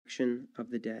resurrection of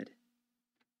the dead.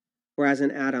 For as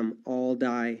in Adam all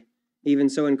die, even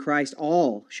so in Christ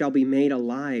all shall be made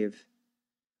alive.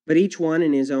 But each one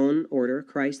in his own order,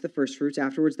 Christ the firstfruits,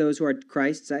 afterwards those who are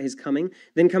Christ's at his coming.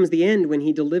 Then comes the end when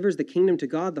he delivers the kingdom to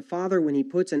God the Father, when he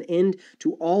puts an end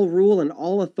to all rule and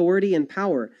all authority and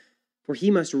power. For he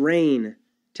must reign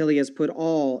till he has put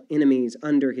all enemies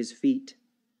under his feet.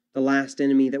 The last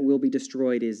enemy that will be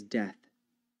destroyed is death.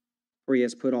 For he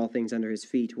has put all things under his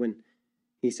feet. When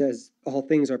he says all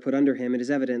things are put under him, it is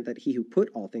evident that he who put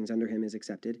all things under him is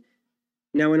accepted.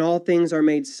 Now when all things are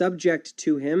made subject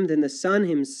to him, then the Son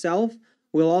himself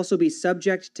will also be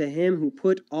subject to him who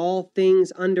put all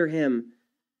things under him,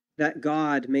 that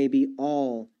God may be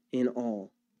all in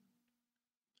all.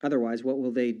 Otherwise, what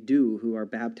will they do who are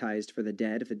baptized for the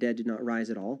dead if the dead do not rise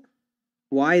at all?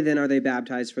 Why then are they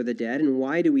baptized for the dead, and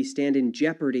why do we stand in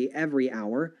jeopardy every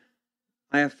hour?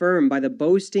 I affirm by the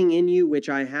boasting in you which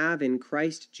I have in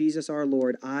Christ Jesus our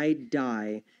Lord, I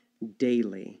die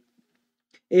daily.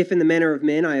 If in the manner of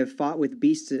men I have fought with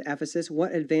beasts at Ephesus,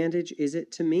 what advantage is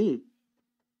it to me?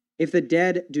 If the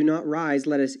dead do not rise,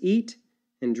 let us eat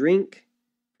and drink,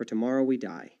 for tomorrow we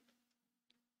die.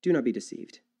 Do not be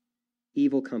deceived.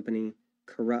 Evil company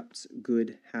corrupts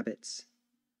good habits.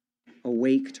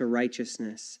 Awake to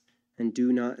righteousness and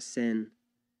do not sin,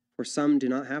 for some do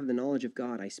not have the knowledge of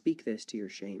God. I speak this to your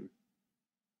shame.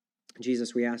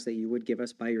 Jesus, we ask that you would give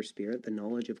us by your Spirit the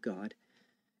knowledge of God.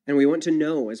 And we want to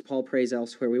know, as Paul prays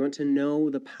elsewhere, we want to know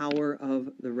the power of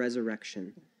the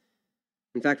resurrection.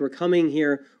 In fact, we're coming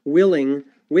here willing,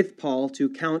 with Paul, to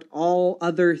count all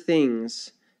other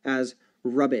things as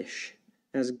rubbish,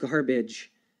 as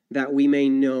garbage, that we may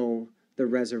know the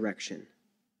resurrection.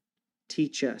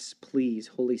 Teach us, please,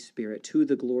 Holy Spirit, to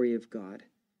the glory of God,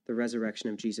 the resurrection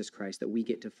of Jesus Christ that we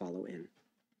get to follow in.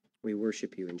 We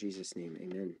worship you in Jesus' name.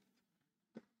 Amen.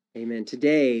 Amen.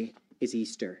 Today is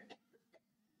Easter.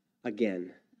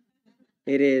 Again.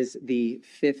 It is the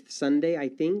 5th Sunday, I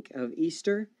think, of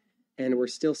Easter, and we're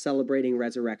still celebrating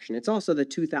resurrection. It's also the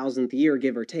 2000th year,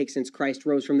 give or take, since Christ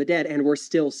rose from the dead, and we're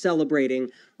still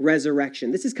celebrating resurrection.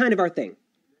 This is kind of our thing.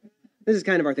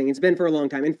 It's been for a long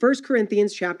time. In 1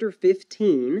 Corinthians chapter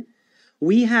 15,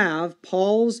 we have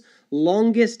Paul's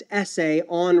longest essay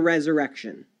on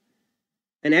resurrection.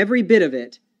 And every bit of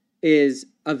it is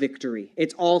a victory.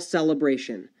 It's all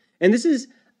celebration. And this is,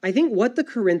 I think, what the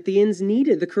Corinthians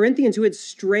needed. The Corinthians who had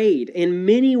strayed in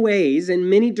many ways, in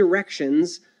many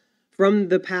directions from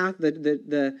the path,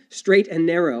 the straight and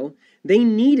narrow, they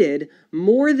needed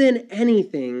more than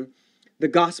anything the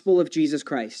gospel of Jesus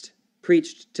Christ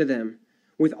preached to them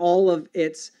with all of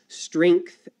its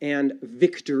strength and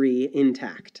victory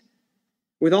intact,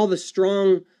 with all the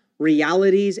strong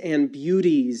realities and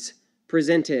beauties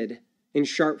presented in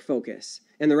sharp focus.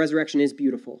 And the resurrection is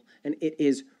beautiful, and it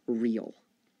is real.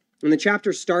 And the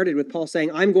chapter started with Paul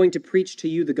saying, I'm going to preach to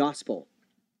you the gospel.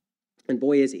 And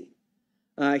boy, is he.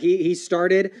 He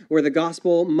started where the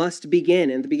gospel must begin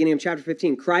in the beginning of chapter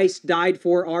 15. Christ died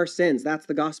for our sins. That's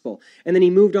the gospel. And then he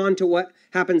moved on to what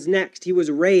happens next. He was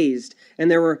raised,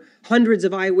 and there were hundreds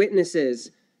of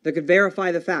eyewitnesses that could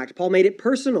verify the fact. Paul made it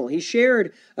personal. He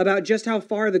shared about just how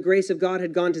far the grace of God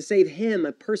had gone to save him,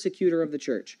 a persecutor of the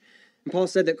church. And Paul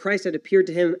said that Christ had appeared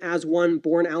to him as one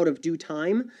born out of due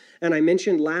time. And I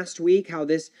mentioned last week how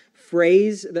this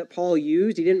phrase that Paul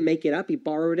used, he didn't make it up. He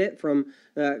borrowed it from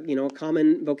a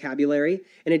common vocabulary.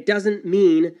 And it doesn't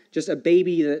mean just a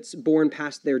baby that's born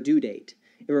past their due date.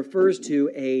 It refers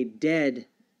to a dead,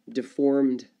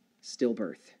 deformed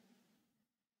stillbirth.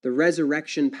 The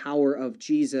resurrection power of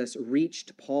Jesus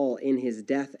reached Paul in his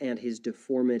death and his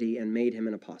deformity and made him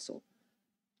an apostle.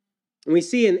 And we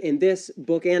see in this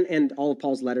book and all of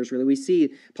Paul's letters, really, we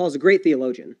see Paul's a great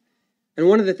theologian. And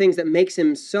one of the things that makes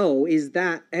him so is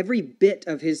that every bit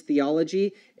of his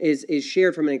theology is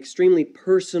shared from an extremely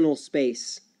personal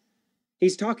space.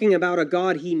 He's talking about a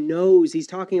God he knows. He's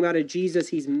talking about a Jesus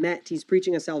he's met. He's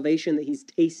preaching a salvation that he's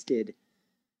tasted.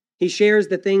 He shares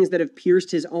the things that have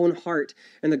pierced his own heart,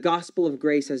 and the gospel of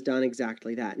grace has done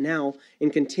exactly that. Now,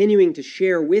 in continuing to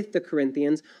share with the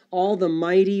Corinthians all the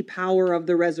mighty power of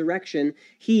the resurrection,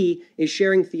 he is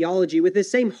sharing theology with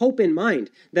this same hope in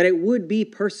mind, that it would be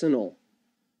personal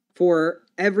for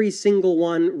every single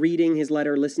one reading his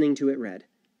letter, listening to it read.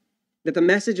 That the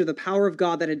message of the power of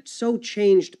God that had so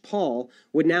changed Paul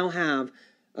would now have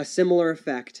a similar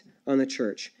effect on the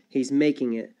church. He's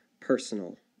making it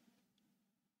personal.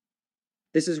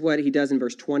 This is what he does in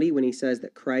verse 20 when he says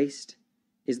that Christ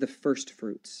is the first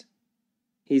fruits.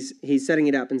 He's setting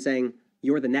it up and saying,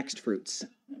 you're the next fruits.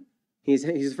 He's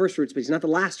the first fruits, but he's not the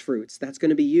last fruits. That's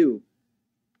going to be you.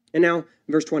 And now,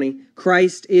 verse 20,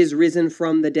 Christ is risen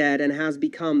from the dead and has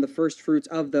become the first fruits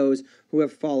of those who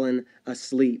have fallen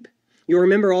asleep. You'll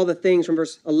remember all the things from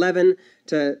verse 11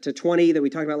 to 20 that we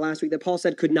talked about last week that Paul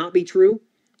said could not be true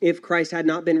if Christ had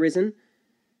not been risen.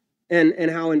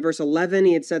 And how in verse 11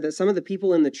 he had said that some of the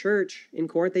people in the church in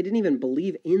Corinth, they didn't even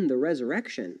believe in the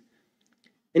resurrection.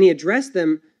 And he addressed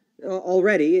them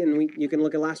already, and you can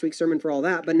look at last week's sermon for all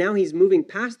that, but now he's moving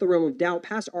past the realm of doubt,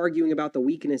 past arguing about the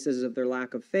weaknesses of their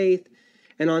lack of faith,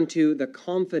 and onto the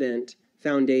confident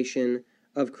foundation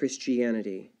of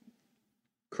Christianity.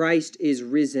 Christ is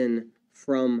risen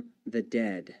from the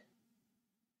dead.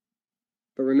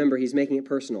 But remember, he's making it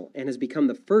personal and has become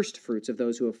the first fruits of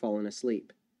those who have fallen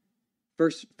asleep.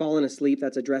 First, fallen asleep,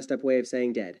 that's a dressed up way of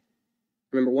saying dead.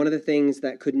 Remember, one of the things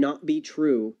that could not be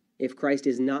true if Christ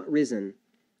is not risen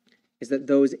is that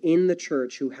those in the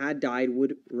church who had died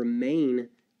would remain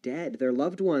dead. Their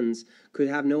loved ones could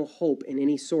have no hope in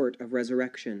any sort of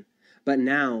resurrection. But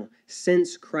now,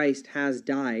 since Christ has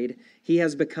died, he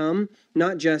has become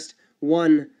not just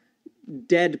one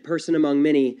dead person among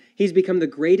many, he's become the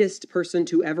greatest person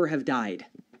to ever have died.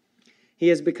 He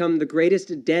has become the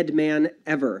greatest dead man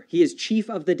ever. He is chief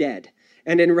of the dead,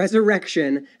 and in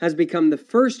resurrection has become the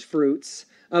first fruits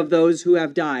of those who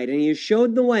have died. And he has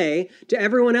showed the way to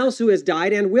everyone else who has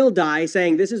died and will die,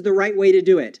 saying, this is the right way to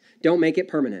do it. Don't make it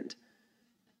permanent.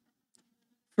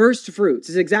 First fruits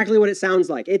is exactly what it sounds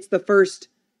like. It's the first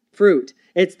fruit.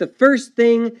 It's the first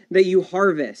thing that you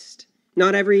harvest.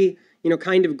 Not every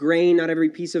kind of grain, not every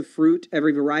piece of fruit,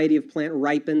 every variety of plant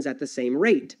ripens at the same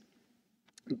rate.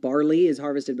 Barley is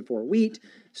harvested before wheat.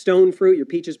 Stone fruit, your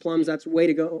peaches, plums, that's way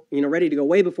to go, ready to go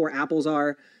way before apples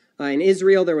are. In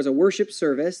Israel, there was a worship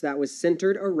service that was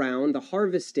centered around the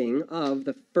harvesting of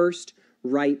the first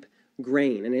ripe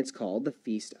grain, and it's called the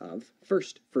Feast of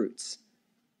First Fruits.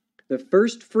 The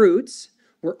first fruits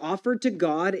were offered to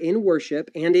God in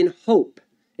worship and in hope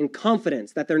and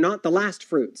confidence that they're not the last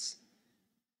fruits.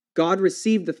 God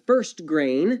received the first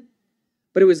grain,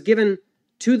 but it was given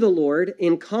to the Lord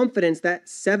in confidence that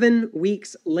 7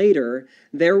 weeks later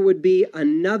there would be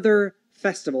another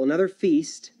festival, another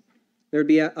feast. There would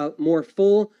be a more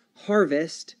full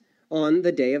harvest on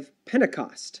the day of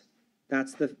Pentecost.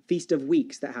 That's the Feast of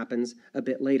Weeks that happens a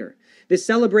bit later. This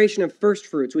celebration of first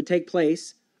fruits would take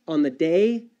place on the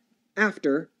day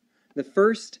after the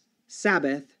first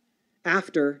Sabbath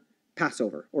after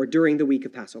Passover, or during the week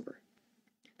of Passover.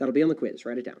 That'll be on the quiz.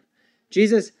 Write it down.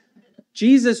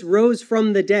 Jesus rose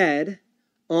from the dead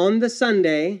on the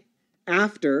Sunday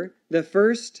after the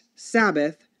first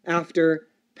Sabbath after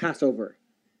Passover.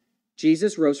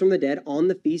 Jesus rose from the dead on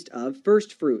the Feast of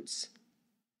First Fruits,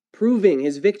 proving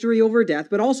his victory over death,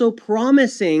 but also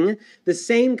promising the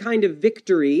same kind of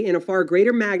victory in a far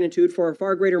greater magnitude for a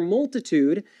far greater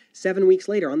multitude 7 weeks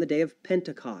later on the day of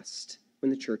Pentecost,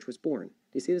 when the church was born. Do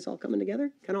you see this all coming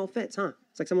together? Kind of all fits, huh?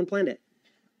 It's like someone planned it.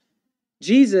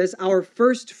 Jesus, our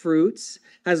first fruits,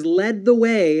 has led the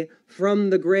way from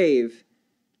the grave.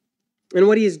 And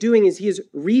what he is doing is he is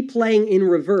replaying in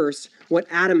reverse what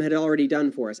Adam had already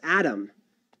done for us. Adam,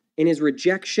 in his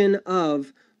rejection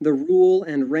of the rule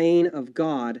and reign of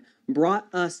God, brought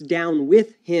us down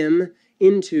with him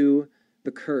into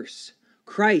the curse.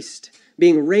 Christ,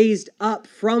 being raised up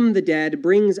from the dead,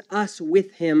 brings us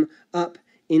with him up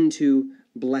into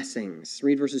blessings.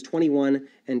 Read verses 21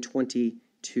 and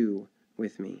 22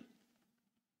 with me.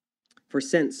 For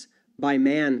since by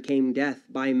man came death,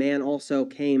 by man also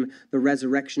came the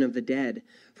resurrection of the dead.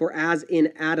 For as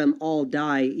in Adam all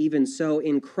die, even so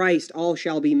in Christ all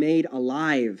shall be made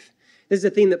alive. This is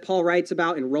a theme that Paul writes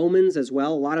about in Romans as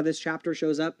well. A lot of this chapter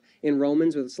shows up in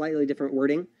Romans with slightly different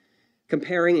wording,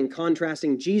 comparing and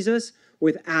contrasting Jesus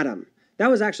with Adam. That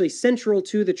was actually central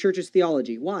to the church's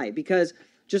theology. Why? Because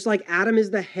just like Adam is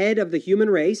the head of the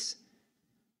human race,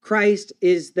 Christ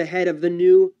is the head of the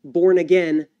new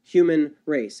born-again human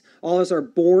race. All of us are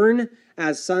born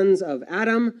as sons of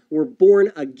Adam. We're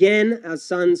born again as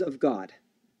sons of God.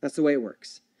 That's the way it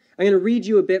works. I'm going to read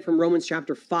you a bit from Romans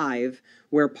chapter 5,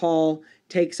 where Paul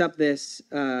takes up this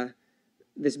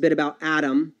bit about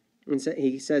Adam, and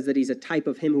he says that he's a type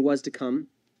of him who was to come.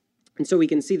 And so we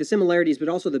can see the similarities, but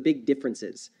also the big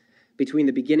differences between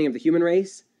the beginning of the human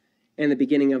race and the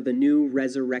beginning of the new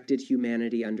resurrected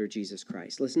humanity under Jesus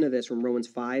Christ. Listen to this from Romans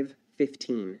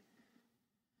 5:15.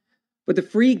 But the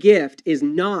free gift is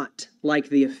not like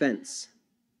the offense.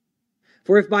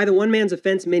 For if by the one man's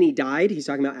offense many died, he's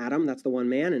talking about Adam, that's the one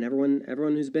man, and everyone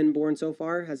who's been born so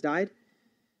far has died,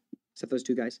 except those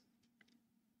two guys.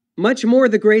 Much more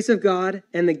the grace of God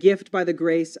and the gift by the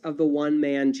grace of the one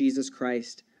man, Jesus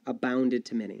Christ, abounded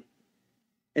to many.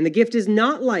 And the gift is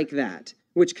not like that.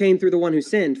 which came through the one who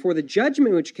sinned. For the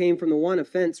judgment which came from the one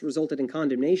offense resulted in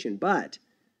condemnation, but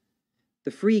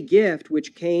the free gift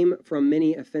which came from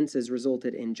many offenses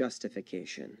resulted in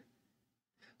justification.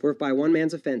 For if by one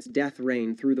man's offense death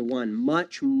reigned through the one,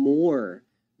 much more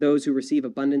those who receive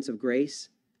abundance of grace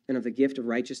and of the gift of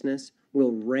righteousness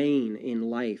will reign in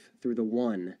life through the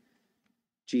one,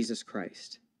 Jesus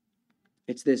Christ.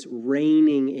 It's this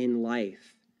reigning in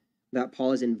life that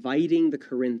Paul is inviting the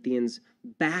Corinthians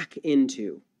back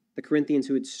into, the Corinthians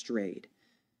who had strayed.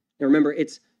 Now remember,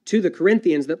 it's to the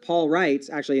Corinthians that Paul writes,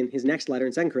 actually in his next letter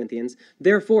in 2 Corinthians,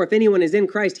 therefore, if anyone is in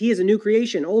Christ, he is a new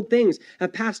creation. Old things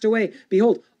have passed away.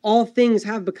 Behold, all things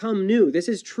have become new. This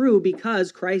is true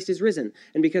because Christ is risen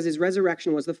and because his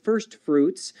resurrection was the first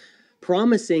fruits,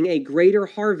 promising a greater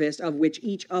harvest of which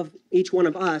each one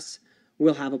of us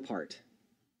will have a part.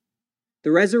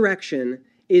 The resurrection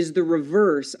is the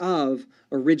reverse of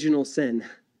original sin.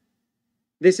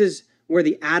 This is where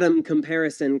the Adam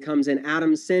comparison comes in.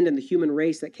 Adam sinned, and the human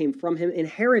race that came from him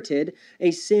inherited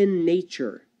a sin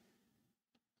nature.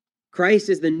 Christ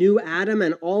is the new Adam,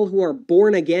 and all who are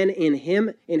born again in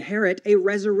him inherit a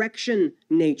resurrection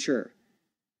nature.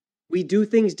 We do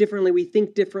things differently, we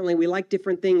think differently, we like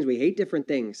different things, we hate different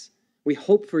things, we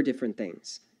hope for different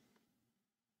things.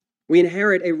 We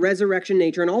inherit a resurrection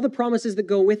nature and all the promises that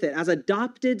go with it. As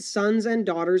adopted sons and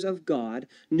daughters of God,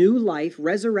 new life,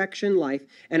 resurrection life,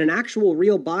 and an actual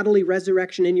real bodily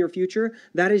resurrection in your future,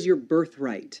 that is your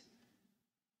birthright.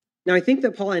 Now, I think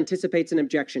that Paul anticipates an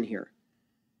objection here.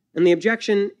 And the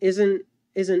objection isn't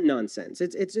nonsense.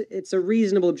 It's a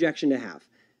reasonable objection to have.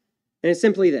 And it's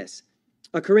simply this.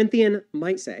 A Corinthian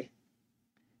might say,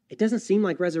 it doesn't seem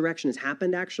like resurrection has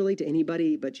happened actually to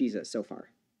anybody but Jesus so far.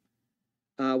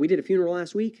 We did a funeral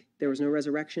last week. There was no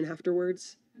resurrection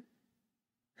afterwards.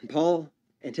 And Paul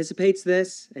anticipates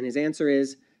this, and his answer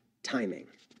is timing.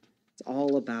 It's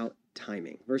all about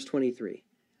timing. Verse 23.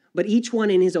 But each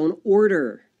one in his own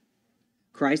order.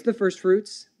 Christ the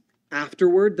firstfruits,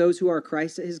 afterward those who are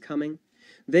Christ at his coming.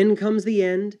 Then comes the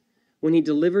end, when he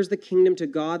delivers the kingdom to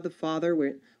God the Father,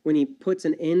 when he puts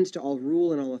an end to all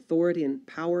rule and all authority and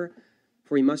power,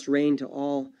 for he must reign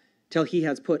till he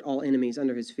has put all enemies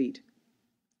under his feet.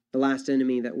 The last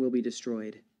enemy that will be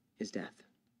destroyed is death.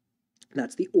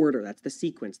 That's the order. That's the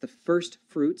sequence. The first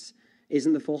fruits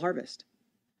isn't the full harvest.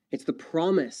 It's the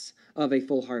promise of a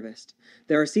full harvest.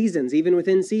 There are seasons, even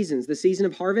within seasons. The season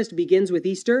of harvest begins with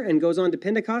Easter and goes on to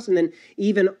Pentecost, and then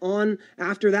even on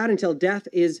after that until death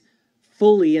is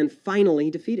fully and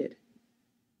finally defeated.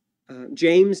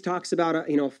 James talks about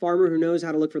a farmer who knows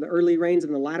how to look for the early rains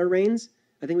and the latter rains.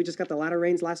 I think we just got the latter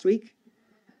rains last week.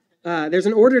 There's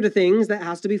an order to things that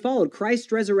has to be followed.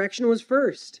 Christ's resurrection was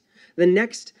first. The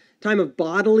next time of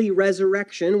bodily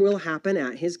resurrection will happen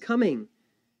at his coming.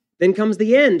 Then comes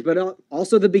the end, but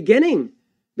also the beginning.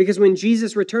 Because when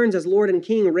Jesus returns as Lord and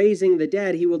King, raising the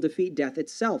dead, he will defeat death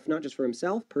itself, not just for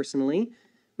himself personally,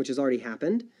 which has already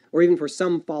happened, or even for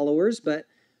some followers, but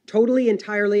totally,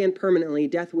 entirely, and permanently,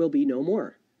 death will be no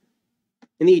more.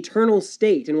 In the eternal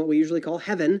state, in what we usually call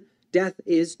heaven, death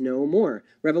is no more.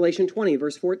 Revelation 20,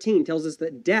 verse 14, tells us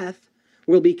that death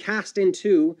will be cast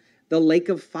into the lake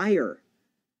of fire.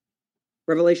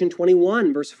 Revelation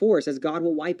 21, verse 4 says, God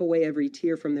will wipe away every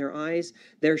tear from their eyes.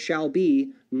 There shall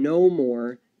be no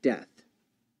more death,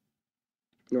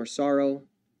 nor sorrow,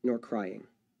 nor crying.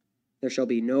 There shall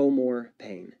be no more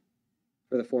pain,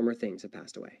 for the former things have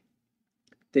passed away.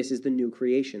 This is the new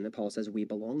creation that Paul says we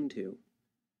belong to.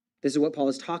 This is what Paul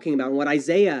is talking about. And what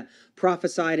Isaiah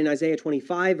prophesied in Isaiah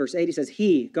 25, verse 8, he says,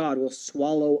 He, God, will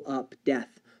swallow up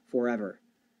death forever.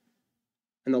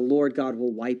 And the Lord God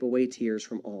will wipe away tears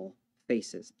from all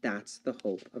faces. That's the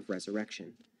hope of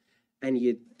resurrection. And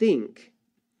you'd think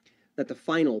that the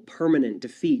final permanent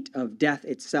defeat of death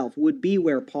itself would be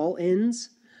where Paul ends.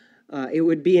 It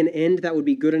would be an end that would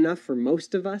be good enough for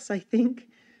most of us, I think.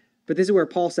 But this is where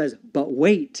Paul says, but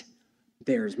wait,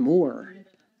 there's more.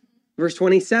 Verse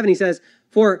 27, he says,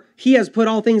 for he has put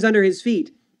all things under his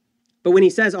feet. But when he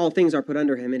says all things are put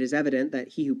under him, it is evident that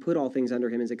he who put all things under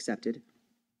him is accepted.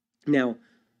 Now,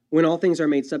 when all things are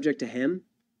made subject to him,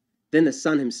 then the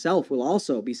Son himself will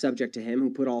also be subject to him who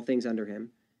put all things under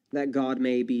him, that God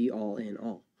may be all in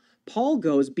all. Paul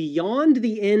goes beyond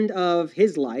the end of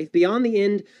his life, beyond the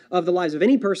end of the lives of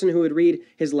any person who would read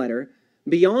his letter,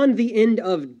 beyond the end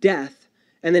of death,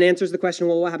 and then answers the question,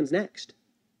 well, what happens next?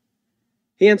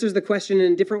 He answers the question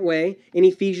in a different way in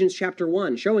Ephesians chapter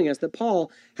 1, showing us that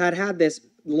Paul had this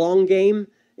long game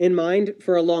in mind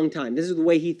for a long time. This is the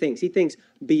way he thinks. He thinks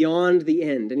beyond the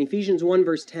end. In Ephesians 1,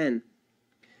 verse 10,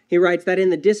 He writes that in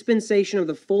the dispensation of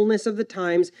the fullness of the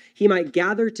times, he might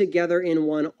gather together in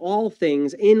one all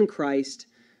things in Christ,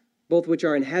 both which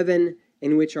are in heaven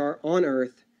and which are on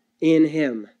earth in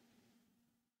him.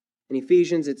 In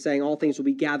Ephesians, it's saying all things will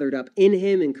be gathered up in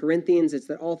him. In Corinthians, it's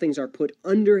that all things are put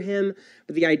under him.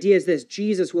 But the idea is this: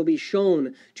 Jesus will be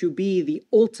shown to be the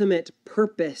ultimate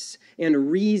purpose and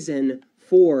reason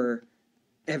for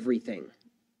everything.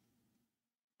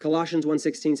 Colossians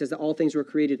 1:16 says that all things were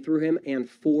created through him and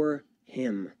for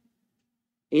him.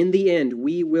 In the end,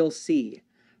 we will see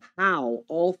how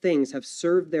all things have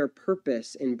served their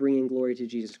purpose in bringing glory to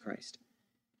Jesus Christ.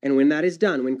 And when that is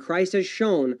done, when Christ has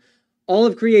shown all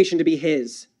of creation to be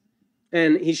his,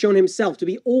 and he's shown himself to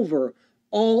be over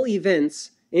all events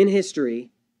in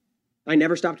history, I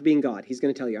never stopped being God. He's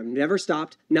going to tell you, I've never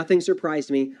stopped. Nothing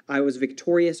surprised me. I was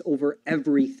victorious over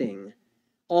everything.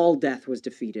 All death was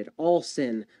defeated. All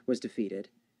sin was defeated.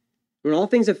 When all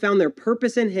things have found their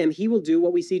purpose in him, he will do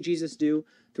what we see Jesus do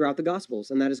throughout the Gospels,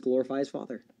 and that is glorify his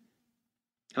Father.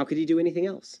 How could he do anything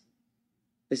else?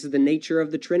 This is the nature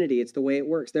of the Trinity. It's the way it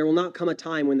works. There will not come a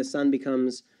time when the Son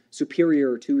becomes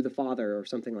superior to the Father or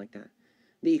something like that.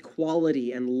 The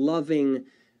equality and loving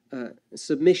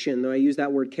submission, though I use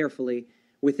that word carefully,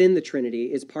 within the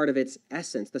Trinity is part of its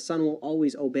essence. The Son will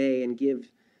always obey and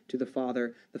give to the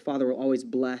Father. The Father will always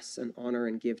bless and honor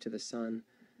and give to the Son.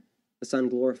 The Son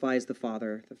glorifies the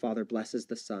Father blesses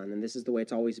the Son, and this is the way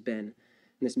it's always been. And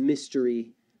this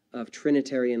mystery of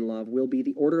Trinitarian love will be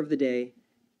the order of the day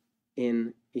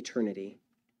in eternity.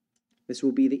 This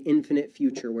will be the infinite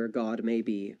future where God may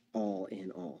be all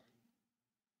in all.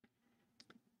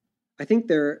 I think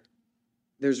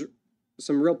there's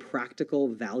some real practical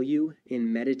value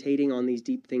in meditating on these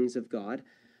deep things of God.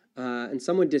 And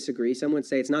some would disagree. Some would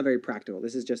say it's not very practical.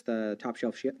 This is just the top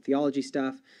shelf theology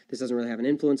stuff. This doesn't really have an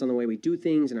influence on the way we do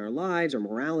things in our lives or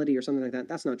morality or something like that.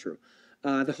 That's not true.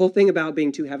 The whole thing about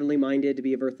being too heavenly minded to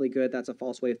be of earthly good, that's a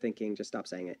false way of thinking. Just stop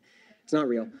saying it. It's not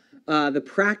real. The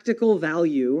practical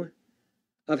value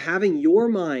of having your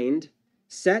mind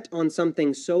set on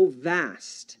something so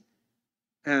vast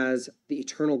as the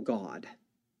eternal God,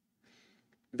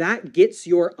 that gets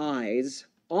your eyes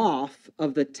off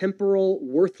of the temporal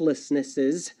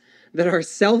worthlessnesses that our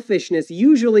selfishness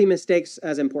usually mistakes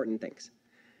as important things.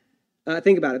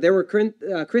 Think about it. There were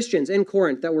Christians in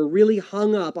Corinth that were really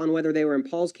hung up on whether they were in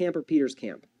Paul's camp or Peter's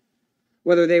camp,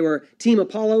 whether they were Team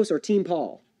Apollos or Team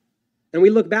Paul. And we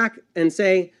look back and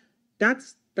say,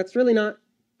 that's really not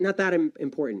that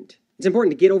important. It's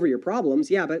important to get over your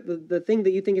problems, yeah, but the thing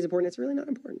that you think is important, it's really not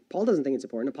important. Paul doesn't think it's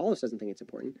important. Apollos doesn't think it's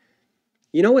important.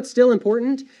 You know what's still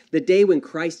important? The day when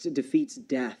Christ defeats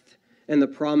death and the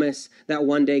promise that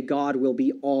one day God will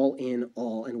be all in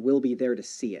all and will be there to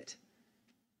see it.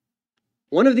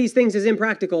 One of these things is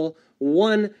impractical.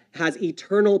 One has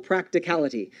eternal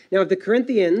practicality. Now, if the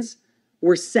Corinthians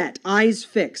were set, eyes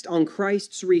fixed on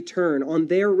Christ's return, on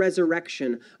their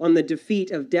resurrection, on the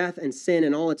defeat of death and sin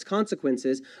and all its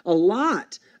consequences, a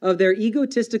lot of their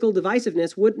egotistical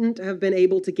divisiveness wouldn't have been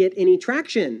able to get any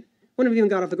traction. Wouldn't have even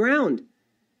got off the ground.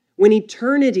 When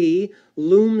eternity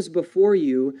looms before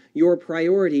you, your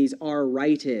priorities are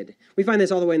righted. We find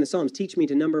this all the way in the Psalms. Teach me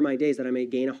to number my days that I may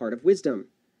gain a heart of wisdom.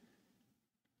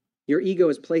 Your ego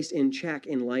is placed in check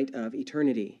in light of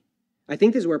eternity. I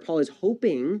think this is where Paul is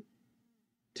hoping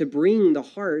to bring the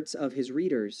hearts of his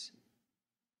readers.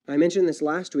 I mentioned this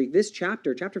last week. This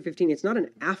chapter 15, it's not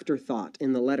an afterthought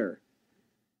in the letter.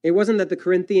 It wasn't that the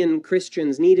Corinthian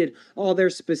Christians needed all their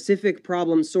specific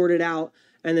problems sorted out,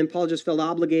 and then Paul just felt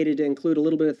obligated to include a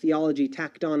little bit of theology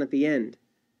tacked on at the end.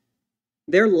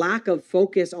 Their lack of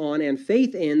focus on and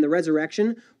faith in the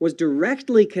resurrection was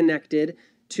directly connected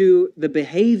to the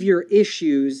behavior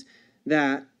issues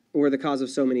that were the cause of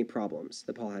so many problems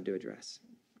that Paul had to address.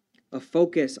 A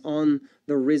focus on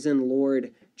the risen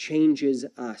Lord changes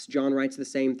us. John writes the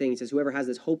same thing. He says, whoever has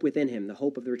this hope within him, the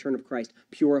hope of the return of Christ,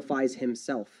 purifies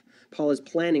himself. Paul is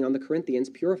planning on the Corinthians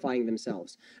purifying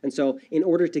themselves. And so in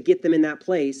order to get them in that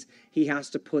place, he has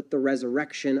to put the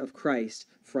resurrection of Christ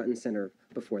front and center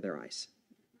before their eyes.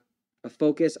 A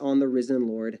focus on the risen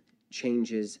Lord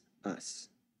changes us.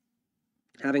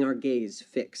 Having our gaze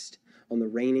fixed on the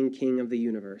reigning King of the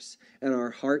universe and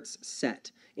our hearts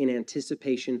set in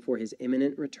anticipation for his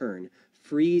imminent return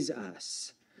frees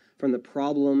us from the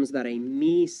problems that a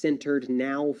me-centered,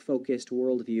 now-focused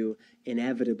worldview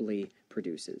inevitably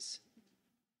produces.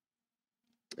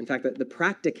 In fact, the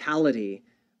practicality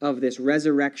of this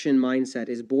resurrection mindset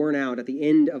is borne out at the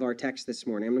end of our text this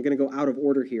morning. I'm going to go out of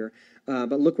order here,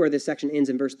 but look where this section ends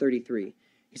in verse 33.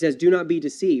 He says, do not be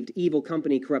deceived. Evil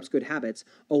company corrupts good habits.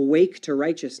 Awake to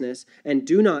righteousness, and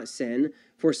do not sin,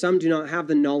 for some do not have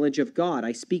the knowledge of God.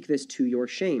 I speak this to your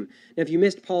shame. Now, if you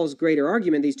missed Paul's greater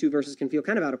argument, these two verses can feel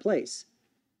kind of out of place.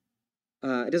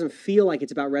 It doesn't feel like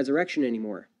it's about resurrection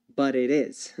anymore, but it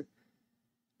is.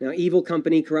 Now, evil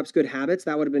company corrupts good habits.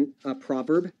 That would have been a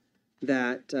proverb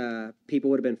that people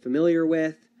would have been familiar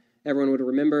with. Everyone would have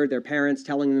remembered their parents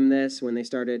telling them this when they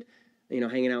started,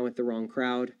 hanging out with the wrong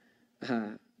crowd.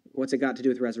 What's it got to do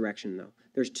with resurrection, though?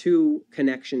 There's two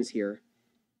connections here.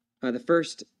 The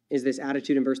first is this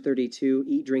attitude in verse 32,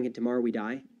 eat, drink, and tomorrow we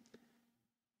die.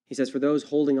 He says, for those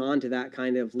holding on to that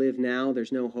kind of live now,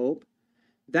 there's no hope.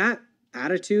 That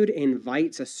attitude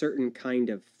invites a certain kind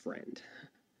of friend.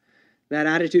 That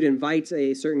attitude invites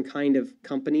a certain kind of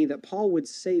company that Paul would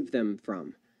save them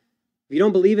from. If you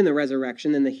don't believe in the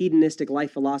resurrection, then the hedonistic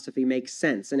life philosophy makes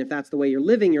sense. And if that's the way you're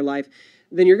living your life,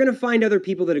 then you're going to find other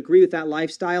people that agree with that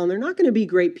lifestyle, and they're not going to be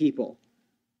great people.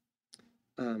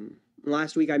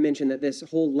 Last week I mentioned that this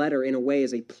whole letter, in a way,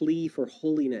 is a plea for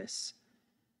holiness.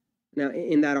 Now,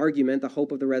 in that argument, the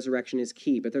hope of the resurrection is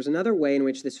key, but there's another way in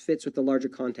which this fits with the larger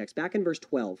context. Back in verse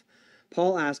 12,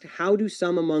 Paul asked, how do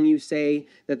some among you say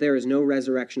that there is no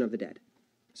resurrection of the dead?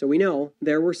 So we know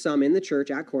there were some in the church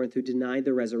at Corinth who denied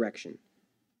the resurrection.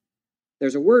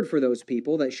 There's a word for those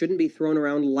people that shouldn't be thrown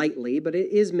around lightly, but it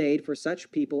is made for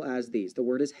such people as these. The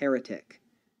word is heretic.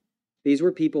 These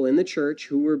were people in the church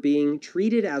who were being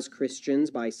treated as Christians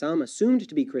by some, assumed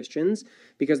to be Christians,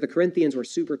 because the Corinthians were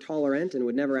super tolerant and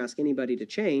would never ask anybody to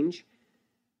change.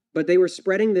 But they were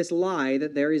spreading this lie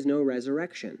that there is no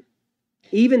resurrection,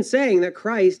 even saying that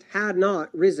Christ had not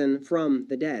risen from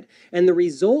the dead. And the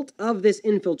result of this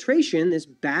infiltration, this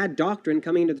bad doctrine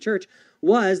coming into the church,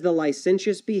 was the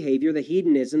licentious behavior, the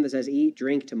hedonism that says, eat,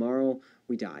 drink, tomorrow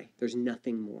we die. There's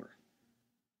nothing more.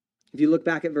 If you look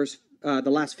back at the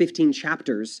last 15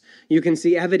 chapters, you can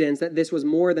see evidence that this was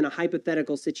more than a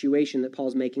hypothetical situation that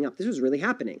Paul's making up. This was really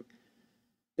happening.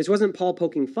 This wasn't Paul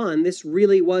poking fun. This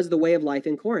really was the way of life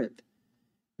in Corinth.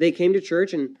 They came to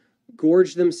church and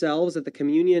gorged themselves at the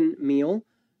communion meal.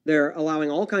 They're allowing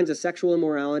all kinds of sexual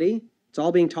immorality. It's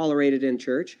all being tolerated in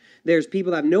church. There's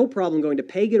people that have no problem going to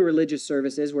pagan religious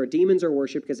services where demons are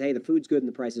worshipped because, hey, the food's good and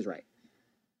the price is right.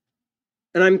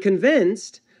 And I'm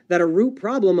convinced that a root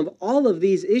problem of all of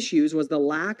these issues was the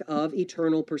lack of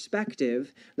eternal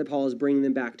perspective that Paul is bringing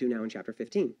them back to now in chapter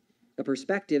 15. A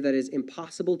perspective that is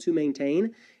impossible to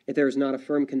maintain if there is not a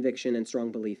firm conviction and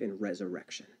strong belief in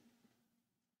resurrection.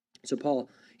 So Paul,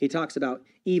 he talks about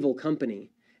evil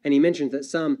company, and he mentions that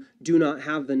some do not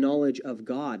have the knowledge of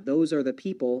God. Those are the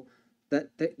people that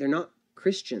they're not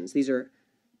Christians. These are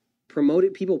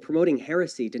people promoting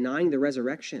heresy, denying the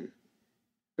resurrection.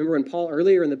 Remember when Paul,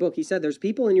 earlier in the book, he said there's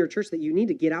people in your church that you need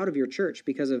to get out of your church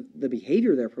because of the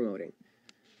behavior they're promoting.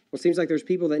 Well, it seems like there's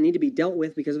people that need to be dealt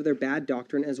with because of their bad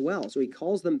doctrine as well. So he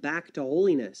calls them back to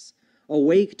holiness.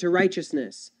 Awake to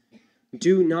righteousness.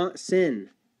 Do not sin.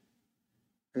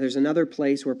 And there's another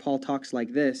place where Paul talks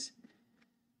like this,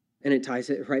 and it ties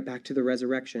it right back to the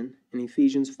resurrection in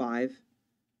Ephesians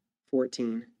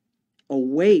 5:14.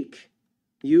 Awake,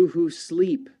 you who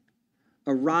sleep.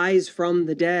 Arise from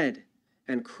the dead,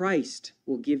 and Christ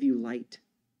will give you light.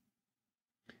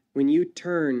 When you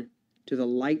turn to the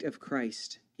light of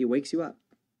Christ, he wakes you up.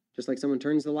 Just like someone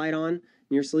turns the light on and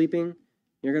you're sleeping,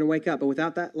 you're going to wake up. But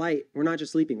without that light, we're not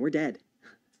just sleeping, we're dead.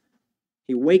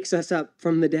 He wakes us up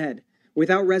from the dead.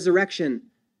 Without resurrection,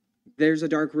 there's a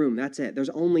dark room. That's it. There's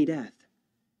only death.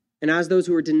 And as those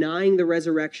who were denying the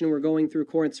resurrection were going through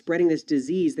Corinth, spreading this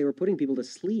disease, they were putting people to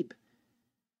sleep.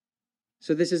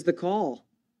 So this is the call.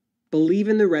 Believe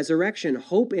in the resurrection.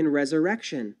 Hope in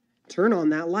resurrection. Turn on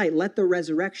that light. Let the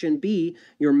resurrection be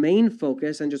your main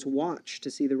focus and just watch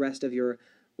to see the rest of your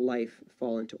life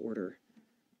fall into order.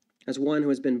 As one who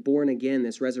has been born again,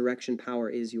 this resurrection power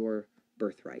is your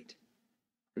birthright.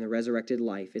 And the resurrected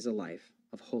life is a life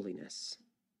of holiness.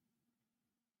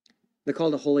 The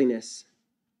call to holiness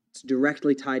is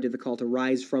directly tied to the call to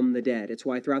rise from the dead. It's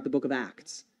why throughout the book of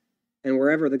Acts and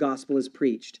wherever the gospel is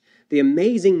preached, the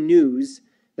amazing news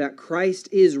that Christ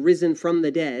is risen from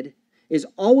the dead is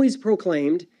always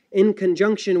proclaimed in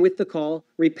conjunction with the call,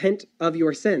 repent of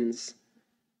your sins.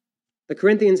 The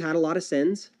Corinthians had a lot of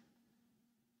sins.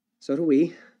 So do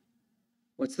we.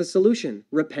 What's the solution?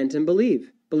 Repent and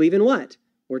believe. Believe in what?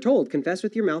 We're told, confess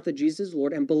with your mouth that Jesus is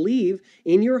Lord and believe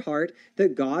in your heart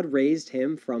that God raised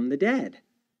him from the dead.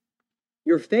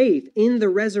 Your faith in the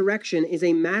resurrection is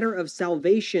a matter of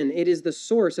salvation. It is the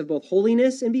source of both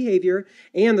holiness and behavior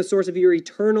and the source of your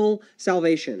eternal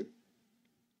salvation.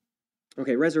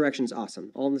 Okay, resurrection's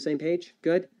awesome. All on the same page?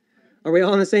 Good? Are we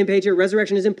all on the same page here?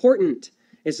 Resurrection is important.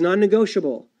 It's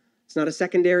non-negotiable. It's not a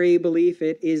secondary belief.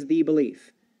 It is the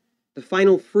belief. The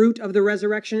final fruit of the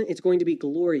resurrection, it's going to be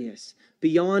glorious,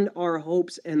 beyond our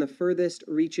hopes and the furthest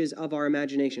reaches of our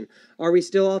imagination. Are we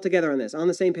still all together on this? On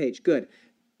the same page? Good.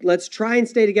 Let's try and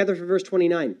stay together for verse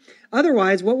 29.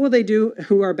 Otherwise, what will they do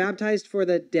who are baptized for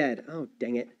the dead? Oh,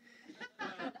 dang it.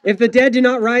 If the dead do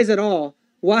not rise at all,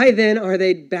 why then are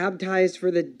they baptized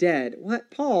for the dead? What,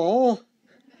 Paul?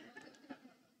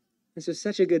 This was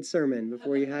such a good sermon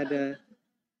before you had to...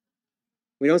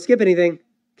 We don't skip anything.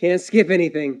 Can't skip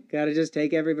anything. Got to just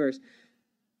take every verse.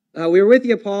 We were with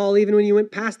you, Paul, even when you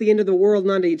went past the end of the world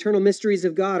and onto eternal mysteries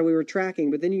of God. We were tracking,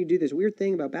 but then you do this weird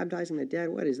thing about baptizing the dead.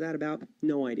 What is that about?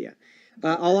 No idea.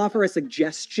 I'll offer a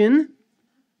suggestion.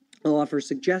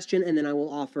 And then I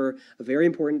will offer a very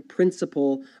important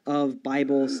principle of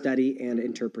Bible study and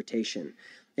interpretation.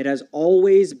 It has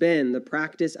always been the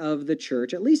practice of the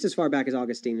church, at least as far back as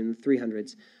Augustine in the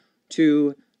 300s,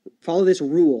 to follow this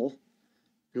rule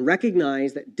and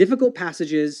recognize that difficult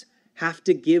passages have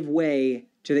to give way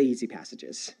to the easy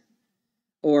passages.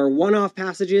 Or one-off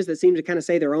passages that seem to kind of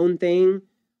say their own thing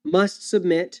must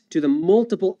submit to the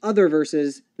multiple other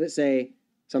verses that say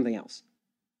something else.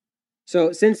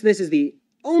 So since this is the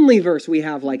only verse we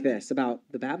have like this about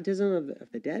the baptism of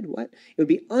the dead, it would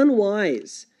be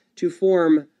unwise to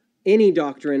form any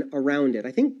doctrine around it.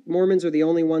 I think Mormons are the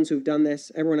only ones who've done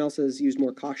this. Everyone else has used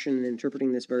more caution in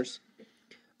interpreting this verse.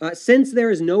 Since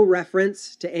there is no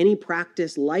reference to any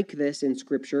practice like this in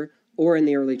Scripture or in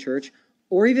the early church,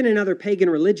 or even in other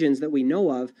pagan religions that we know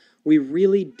of, we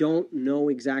really don't know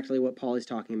exactly what Paul is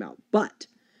talking about. But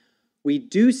we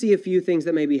do see a few things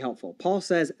that may be helpful. Paul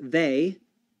says they,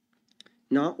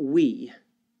 not we.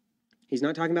 He's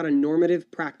not talking about a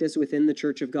normative practice within the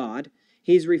church of God.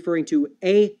 He's referring to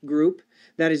a group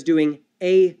that is doing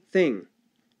a thing.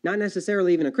 Not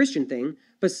necessarily even a Christian thing,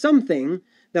 but something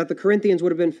that the Corinthians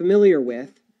would have been familiar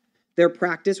with. Their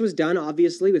practice was done,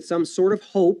 obviously, with some sort of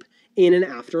hope in an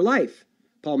afterlife.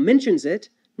 Paul mentions it,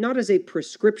 not as a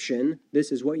prescription,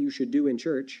 this is what you should do in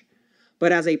church,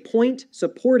 but as a point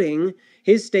supporting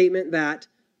his statement that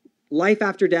life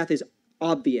after death is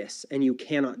obvious and you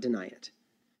cannot deny it.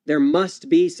 There must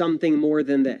be something more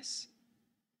than this.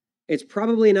 It's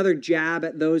probably another jab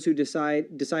at those who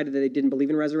decided that they didn't believe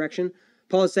in resurrection.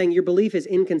 Paul is saying your belief is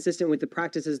inconsistent with the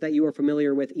practices that you are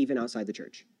familiar with even outside the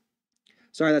church.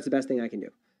 Sorry, that's the best thing I can do.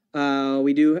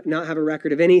 We do not have a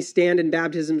record of any stand-in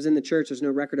baptisms in the church. There's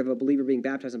no record of a believer being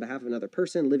baptized on behalf of another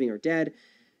person, living or dead.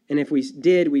 And if we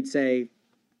did, we'd say,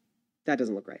 that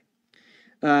doesn't look right.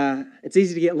 It's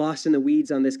easy to get lost in the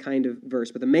weeds on this kind of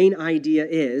verse, but the main idea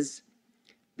is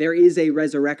there is a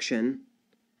resurrection.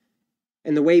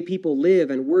 And the way people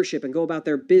live and worship and go about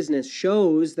their business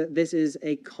shows that this is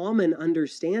a common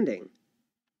understanding.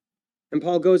 And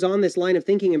Paul goes on this line of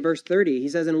thinking in verse 30. He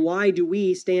says, and why do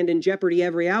we stand in jeopardy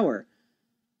every hour?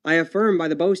 I affirm by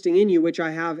the boasting in you which I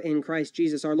have in Christ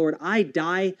Jesus our Lord, I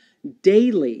die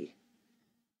daily.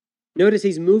 Notice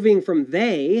he's moving from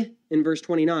they in verse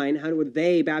 29. How would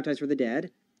they baptize for the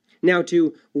dead? Now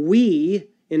to we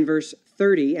in verse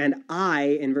 30 and I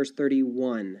in verse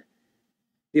 31.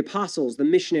 The apostles, the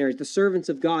missionaries, the servants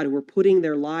of God who were putting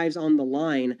their lives on the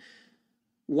line,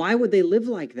 why would they live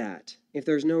like that if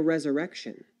there's no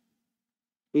resurrection?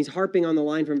 He's harping on the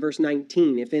line from verse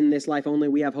 19. If in this life only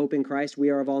we have hope in Christ, we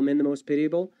are of all men the most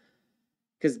pitiable.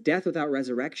 Because death without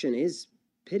resurrection is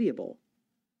pitiable.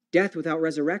 Death without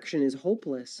resurrection is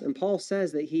hopeless. And Paul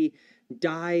says that he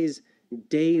dies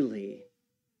daily.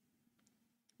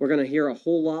 We're going to hear a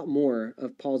whole lot more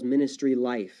of Paul's ministry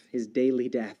life, his daily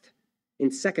death, in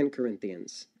 2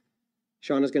 Corinthians.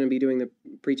 Sean is going to be doing the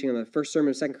preaching on the first sermon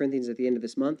of 2 Corinthians at the end of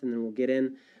this month, and then we'll get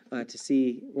in to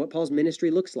see what Paul's ministry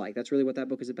looks like. That's really what that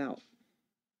book is about.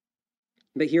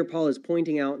 But here Paul is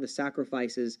pointing out the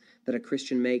sacrifices that a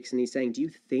Christian makes, and he's saying, do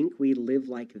you think we live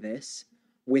like this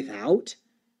without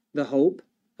the hope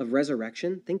of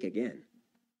resurrection? Think again.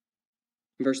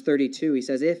 In verse 32, he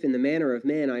says, if in the manner of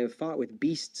men I have fought with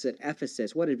beasts at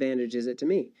Ephesus, what advantage is it to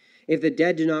me? If the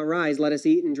dead do not rise, let us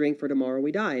eat and drink, for tomorrow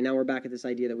we die. And now we're back at this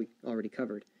idea that we already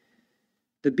covered.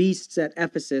 The beasts at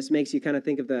Ephesus makes you kind of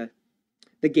think of the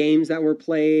games that were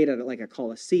played at like a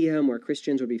Colosseum where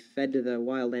Christians would be fed to the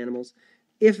wild animals.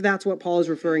 If that's what Paul is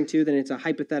referring to, then it's a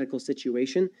hypothetical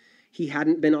situation. He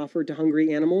hadn't been offered to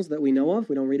hungry animals that we know of.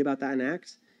 We don't read about that in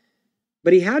Acts.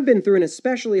 But he had been through an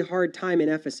especially hard time in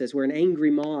Ephesus where an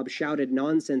angry mob shouted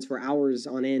nonsense for hours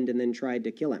on end and then tried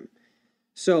to kill him.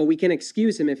 So we can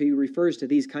excuse him if he refers to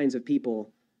these kinds of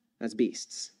people as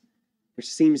beasts, which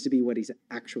seems to be what he's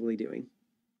actually doing.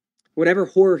 Whatever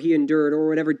horror he endured or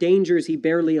whatever dangers he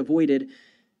barely avoided,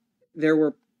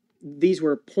 these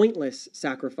were pointless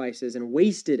sacrifices and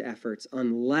wasted efforts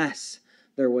unless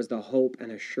there was the hope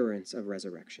and assurance of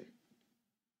resurrection.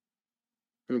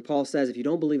 And when Paul says, if you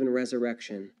don't believe in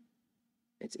resurrection,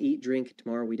 it's eat, drink,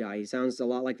 tomorrow we die. He sounds a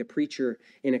lot like the preacher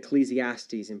in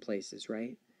Ecclesiastes in places,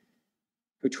 right?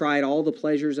 Who tried all the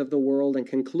pleasures of the world and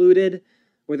concluded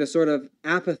with a sort of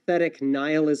apathetic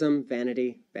nihilism,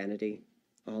 vanity, vanity,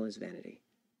 all is vanity.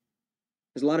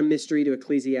 There's a lot of mystery to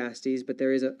Ecclesiastes, but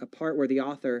there is a part where the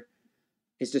author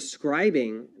is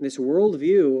describing this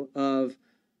worldview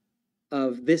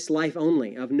of this life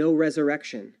only, of no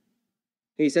resurrection.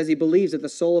 He says he believes that the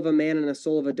soul of a man and the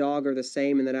soul of a dog are the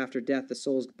same, and that after death the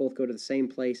souls both go to the same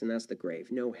place, and that's the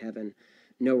grave. No heaven,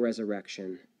 no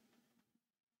resurrection.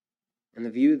 And the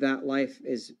view that life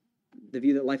is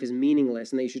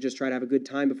meaningless and that you should just try to have a good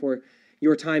time before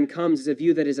your time comes is a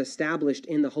view that is established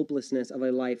in the hopelessness of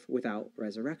a life without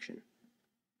resurrection.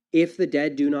 If the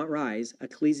dead do not rise,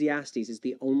 Ecclesiastes is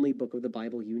the only book of the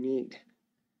Bible you need.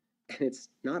 And it's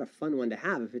not a fun one to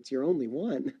have if it's your only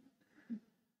one.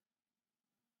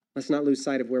 Let's not lose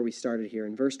sight of where we started here.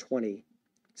 In verse 20, it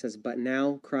says, but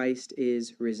now Christ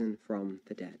is risen from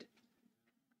the dead.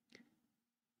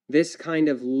 This kind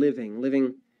of living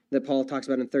that Paul talks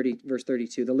about in verse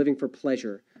 32, the living for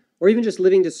pleasure, or even just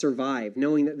living to survive,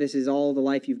 knowing that this is all the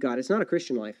life you've got. It's not a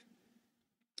Christian life.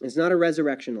 It's not a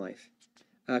resurrection life.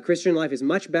 Christian life is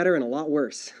much better and a lot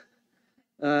worse.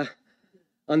 On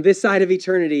this side of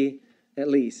eternity, at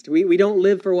least. We don't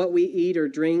live for what we eat or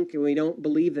drink, and we don't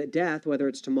believe that death, whether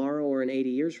it's tomorrow or in 80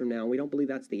 years from now, we don't believe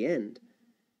that's the end.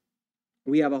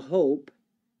 We have a hope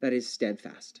that is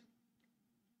steadfast.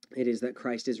 It is that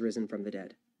Christ is risen from the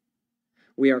dead.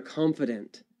 We are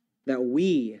confident that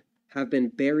we have been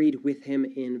buried with him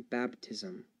in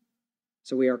baptism.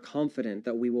 So we are confident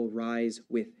that we will rise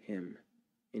with him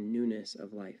in newness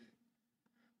of life.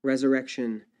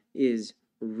 Resurrection is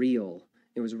real.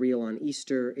 It was real on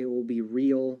Easter. It will be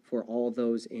real for all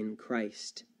those in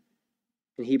Christ.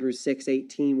 In Hebrews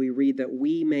 6:18, we read that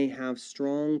we may have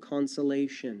strong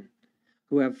consolation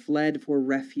who have fled for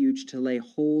refuge to lay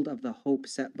hold of the hope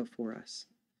set before us.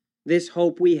 This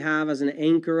hope we have as an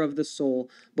anchor of the soul,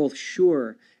 both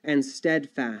sure and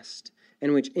steadfast,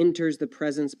 and which enters the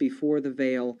presence before the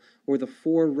veil, where the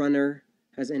forerunner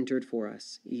has entered for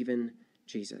us, even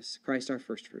Jesus. Christ our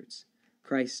firstfruits.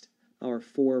 Christ our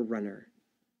forerunner.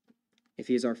 If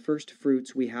he is our first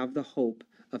fruits, we have the hope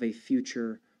of a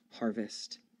future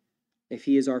harvest. If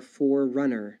he is our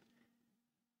forerunner,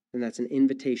 then that's an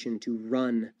invitation to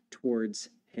run towards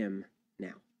him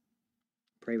now.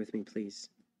 Pray with me, please.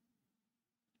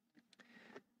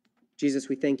 Jesus,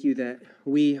 we thank you that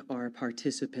we are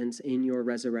participants in your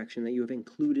resurrection, that you have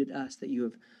included us, that you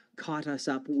have caught us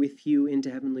up with you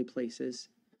into heavenly places,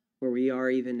 where we are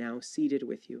even now seated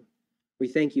with you. We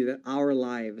thank you that our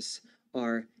lives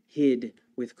are hid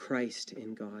with Christ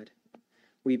in God.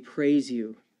 We praise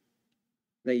you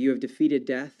that you have defeated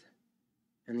death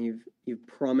and you've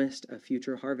promised a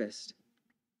future harvest.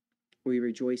 We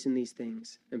rejoice in these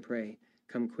things and pray,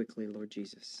 come quickly, Lord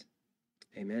Jesus.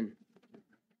 Amen.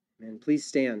 Amen. Please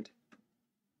stand.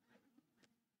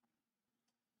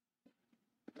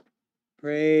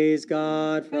 Praise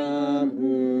God from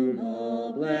whom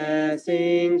all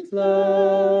blessings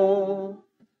flow.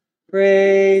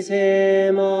 Praise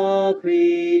him, all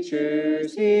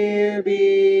creatures here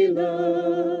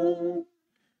below.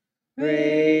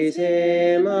 Praise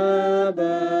him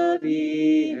above,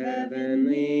 ye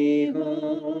heavenly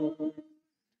hosts.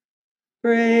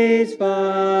 Praise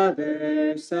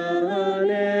Father, Son,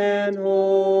 and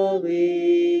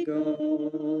Holy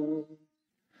Ghost.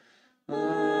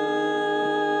 Amen.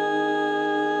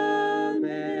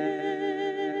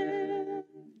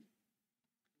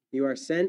 You are sent